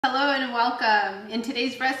Hello and welcome. In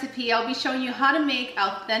today's recipe, I'll be showing you how to make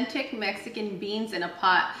authentic Mexican beans in a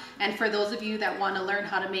pot. And for those of you that want to learn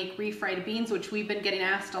how to make refried beans, which we've been getting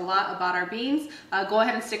asked a lot about our beans, go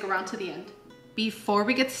ahead and stick around to the end. Before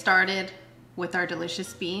we get started with our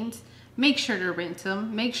delicious beans, make sure to rinse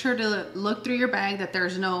them. Make sure to look through your bag that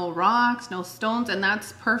there's no rocks, no stones, and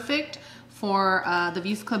that's perfect for the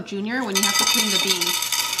Views Club Junior when you have to clean the beans.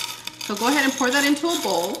 So go ahead and pour that into a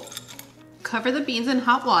bowl. Cover the beans in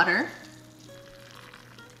hot water.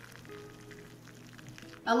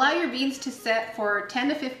 Allow your beans to set for 10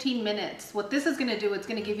 to 15 minutes. What this is going to do, it's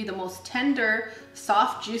going to give you the most tender,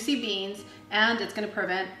 soft, juicy beans, and it's going to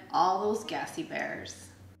prevent all those gassy bears.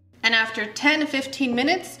 And after 10 to 15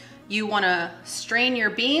 minutes, you want to strain your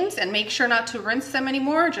beans and make sure not to rinse them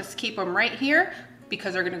anymore. Just keep them right here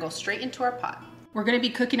because they're going to go straight into our pot. We're going to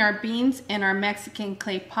be cooking our beans in our Mexican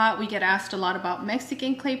clay pot. We get asked a lot about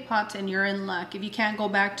Mexican clay pots, and you're in luck. If you can't go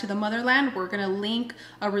back to the motherland, we're going to link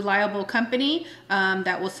a reliable company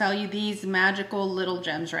that will sell you these magical little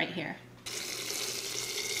gems right here.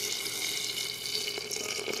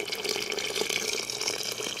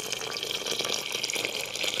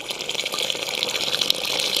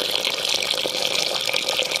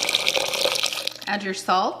 Add your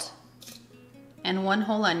salt and 1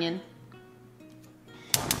 whole onion.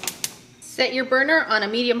 Set your burner on a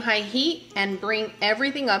medium-high heat and bring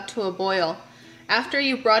everything up to a boil. After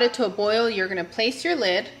you've brought it to a boil, you're going to place your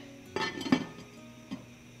lid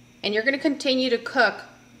and you're going to continue to cook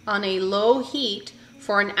on a low heat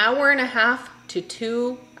for 1.5 hours to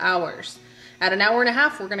 2 hours. At 1.5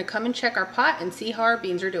 hours, we're going to come and check our pot and see how our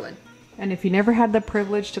beans are doing. And if you never had the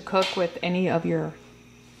privilege to cook with any of your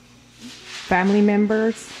family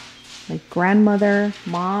members, like grandmother,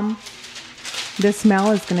 mom, this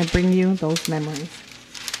smell is going to bring you those memories.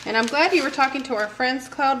 And I'm glad you were talking to our friends,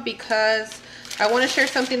 Cloud, because I want to share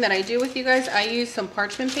something that I do with you guys. I use some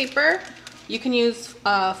parchment paper. You can use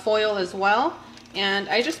foil as well. And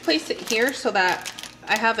I just place it here so that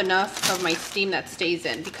I have enough of my steam that stays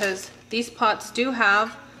in, because these pots do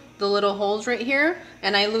have the little holes right here,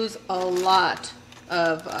 and I lose a lot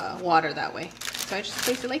of water that way. So I just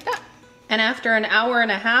place it like that. And after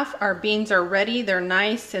 1.5 hours, our beans are ready. They're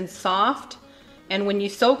nice and soft. And when you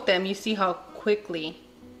soak them, you see how quickly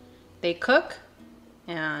they cook,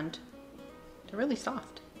 and they're really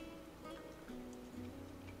soft.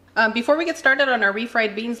 Before we get started on our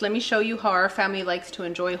refried beans, let me show you how our family likes to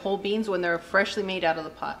enjoy whole beans when they're freshly made out of the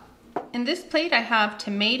pot. In this plate, I have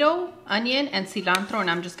tomato, onion, and cilantro,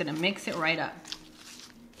 and I'm just gonna mix it right up.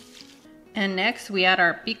 And next, we add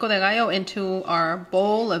our pico de gallo into our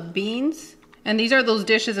bowl of beans. And these are those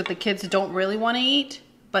dishes that the kids don't really want to eat,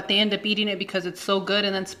 but they end up eating it because it's so good,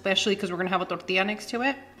 and then especially because we're going to have a tortilla next to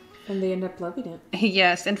it. And they end up loving it.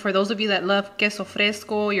 Yes, and for those of you that love queso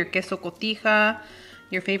fresco, your queso cotija,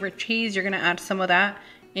 your favorite cheese, you're going to add some of that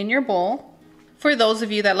in your bowl. For those of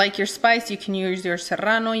you that like your spice, you can use your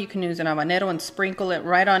serrano, you can use an habanero and sprinkle it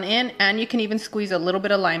right on in, and you can even squeeze a little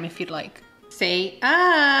bit of lime if you'd like. Say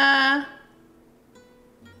ah!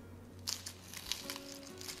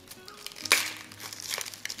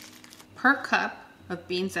 Per cup of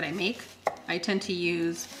beans that I make, I tend to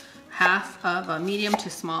use half of a medium to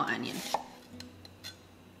small onion.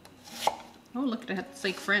 Oh, look at it, it's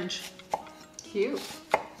like French. Cute.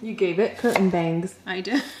 You gave it curtain bangs. I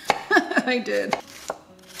did. I did.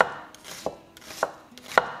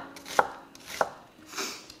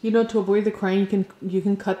 You know, to avoid the crying, you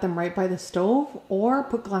can cut them right by the stove or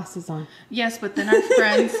put glasses on. Yes, but then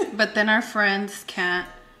our friends can't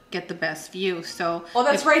get the best view. So oh,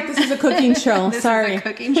 that's right, this is a cooking show. This Sorry. is a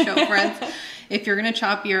cooking show, friends. If you're gonna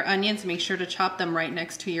chop your onions, make sure to chop them right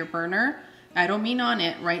next to your burner. I don't mean on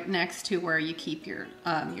it, right next to where you keep your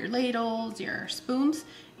ladles, your spoons,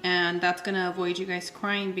 and that's gonna avoid you guys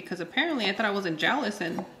crying, because apparently I thought I wasn't jealous,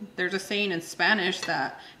 and there's a saying in Spanish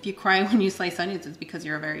that if you cry when you slice onions, it's because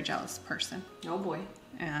you're a very jealous person. Oh boy.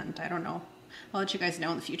 And I don't know. I'll let you guys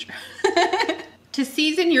know in the future. To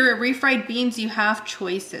season your refried beans, you have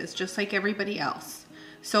choices, just like everybody else.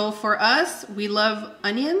 So for us, we love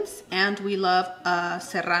onions and we love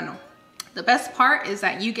serrano. The best part is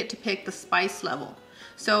that you get to pick the spice level.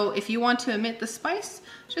 So if you want to omit the spice,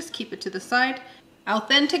 just keep it to the side.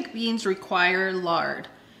 Authentic beans require lard.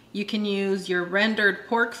 You can use your rendered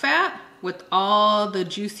pork fat with all the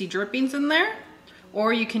juicy drippings in there,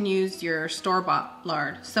 or you can use your store-bought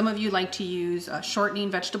lard. Some of you like to use shortening,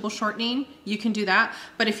 vegetable shortening. You can do that.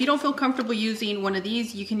 But if you don't feel comfortable using one of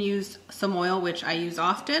these, you can use some oil, which I use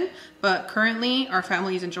often. But currently, our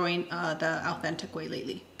family is enjoying the authentic way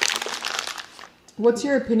lately. What's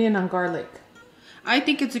your opinion on garlic? I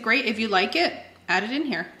think it's great. If you like it, add it in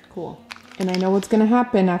here. Cool. And I know what's going to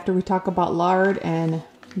happen after we talk about lard and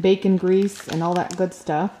bacon grease and all that good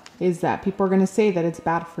stuff is that people are going to say that it's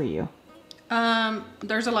bad for you.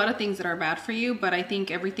 There's a lot of things that are bad for you, but I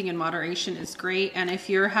think everything in moderation is great. And if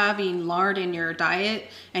you're having lard in your diet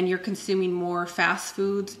and you're consuming more fast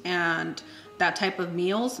foods and that type of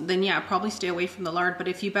meals, then yeah, probably stay away from the lard. But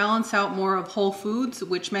if you balance out more of whole foods,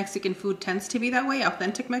 which Mexican food tends to be that way,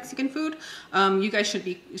 authentic Mexican food, you guys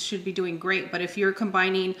should be doing great. But if you're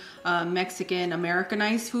combining Mexican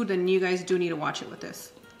Americanized food, then you guys do need to watch it with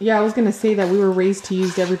this. Yeah, I was going to say that we were raised to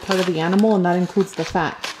use every part of the animal, and that includes the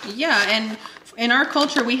fat. Yeah, and in our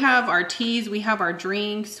culture, we have our teas, we have our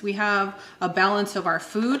drinks, we have a balance of our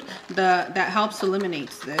food that helps eliminate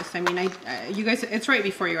this. I mean, you guys, it's right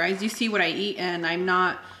before your eyes. You see what I eat, and I'm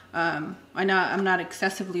not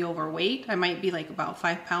excessively overweight. I might be like about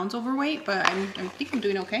 5 pounds overweight, but I think I'm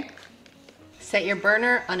doing okay. Set your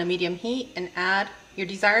burner on a medium heat and add your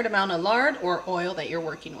desired amount of lard or oil that you're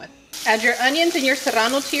working with. Add your onions and your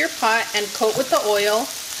serrano to your pot and coat with the oil.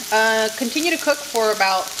 Continue to cook for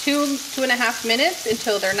about 2.5 minutes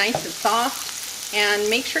until they're nice and soft. And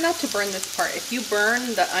make sure not to burn this part. If you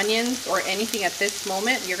burn the onions or anything at this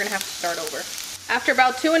moment, you're gonna have to start over. After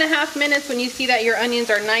about 2.5 minutes, when you see that your onions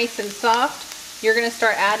are nice and soft, you're gonna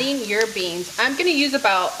start adding your beans. I'm gonna use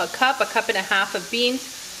about a cup and a half of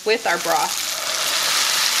beans with our broth.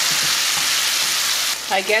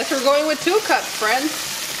 I guess we're going with 2 cups, friends.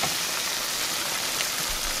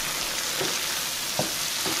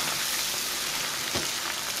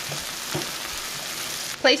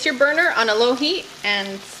 Place your burner on a low heat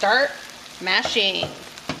and start mashing.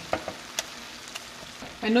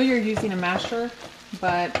 I know you're using a masher,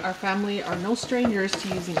 but our family are no strangers to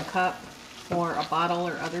using a cup or a bottle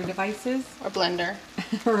or other devices. Or blender.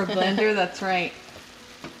 Or a blender, that's right.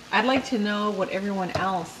 I'd like to know what everyone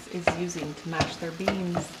else is using to mash their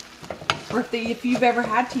beans. Or if you've ever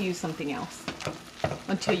had to use something else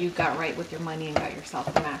until you got right with your money and got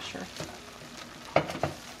yourself a masher.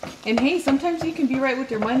 And hey, sometimes you can be right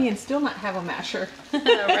with your money and still not have a masher.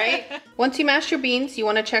 Right? Once you mash your beans, you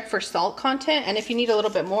want to check for salt content. And if you need a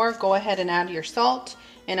little bit more, go ahead and add your salt.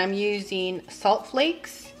 And I'm using salt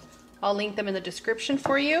flakes. I'll link them in the description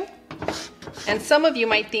for you. And some of you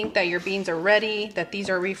might think that your beans are ready, that these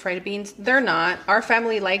are refried beans. They're not. Our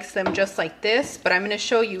family likes them just like this, but I'm going to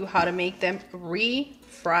show you how to make them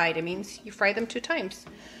refried. It means you fry them 2 times.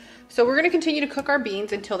 So we're going to continue to cook our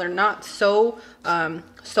beans until they're not so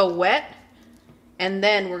wet, and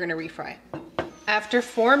then we're going to refry. After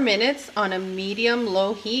 4 minutes on a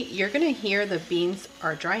medium-low heat, you're going to hear the beans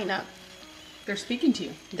are drying up. They're speaking to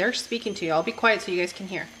you. They're speaking to you. I'll be quiet so you guys can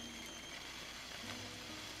hear.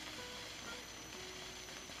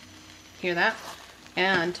 Hear that?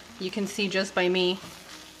 And you can see just by me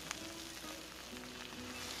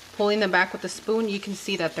pulling them back with a spoon, you can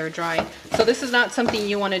see that they're dry. So this is not something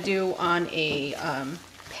you want to do on a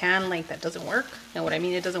pan like that doesn't work. Now what I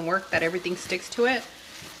mean, it doesn't work, that everything sticks to it.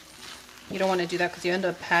 You don't want to do that because you end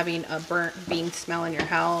up having a burnt bean smell in your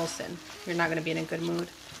house and you're not going to be in a good mood.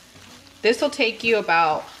 This will take you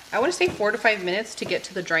about, I want to say 4 to 5 minutes to get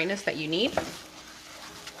to the dryness that you need.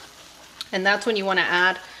 And that's when you want to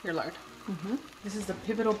add your lard. Mm-hmm. This is the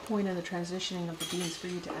pivotal point in the transitioning of the beans for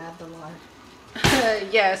you to add the lard.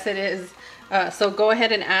 Yes, it is. So go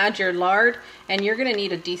ahead and add your lard, and you're going to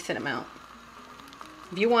need a decent amount.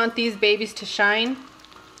 If you want these babies to shine,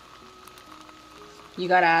 you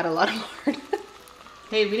got to add a lot of lard.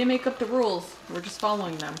 Hey, we didn't make up the rules. We're just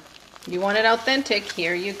following them. You want it authentic,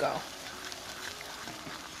 here you go.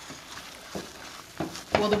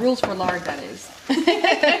 Well, the rules for lard, that is.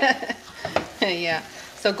 Yeah.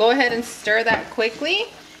 So go ahead and stir that quickly.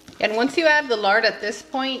 And once you add the lard at this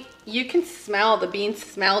point, you can smell the beans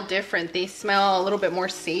smell different. They smell a little bit more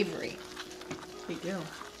savory. They do.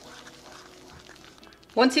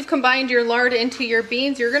 Once you've combined your lard into your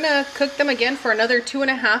beans, you're gonna cook them again for another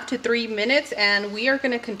 2.5 to 3 minutes, and we are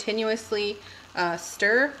gonna continuously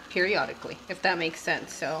stir periodically, if that makes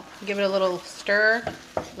sense. So give it a little stir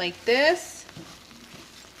like this.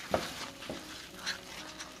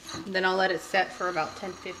 Then I'll let it set for about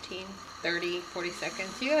 10, 15, 30, 40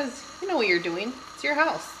 seconds. You guys, you know what you're doing. It's your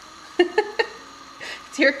house.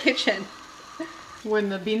 It's your kitchen. When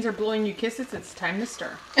the beans are blowing you kisses, it's time to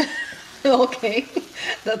stir. Okay.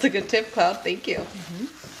 That's a good tip, Cloud. Thank you. Mm-hmm.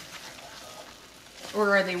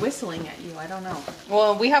 Or are they whistling at you? I don't know.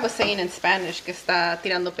 Well, we have a saying in Spanish, que está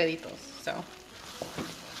tirando peditos. So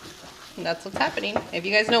that's what's happening. If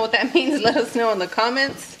you guys know what that means, let us know in the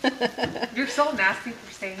comments. You're so nasty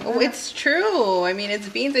for saying that. Oh, it's true. I mean, it's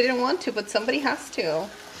beans. I didn't want to, but somebody has to.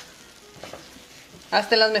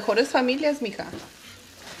 Hasta las mejores familias, mija.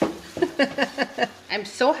 I'm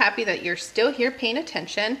so happy that you're still here paying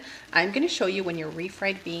attention. I'm going to show you when your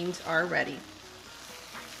refried beans are ready.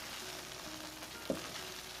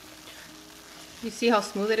 You see how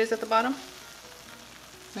smooth it is at the bottom?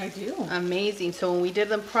 I do. Amazing. So when we did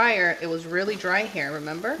them prior, it was really dry here,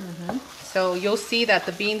 remember? So you'll see that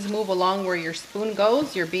the beans move along where your spoon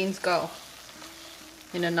goes, your beans go.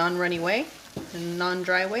 In a non-runny way, in a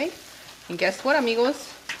non-dry way. And guess what,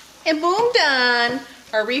 amigos? And boom, done!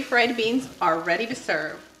 Our refried beans are ready to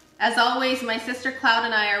serve. As always, my sister Cloud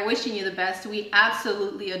and I are wishing you the best. We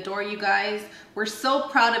absolutely adore you guys. We're so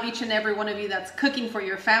proud of each and every one of you that's cooking for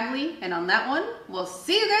your family. And on that one, we'll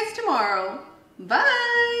see you guys tomorrow.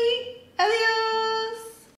 Bye! Adios!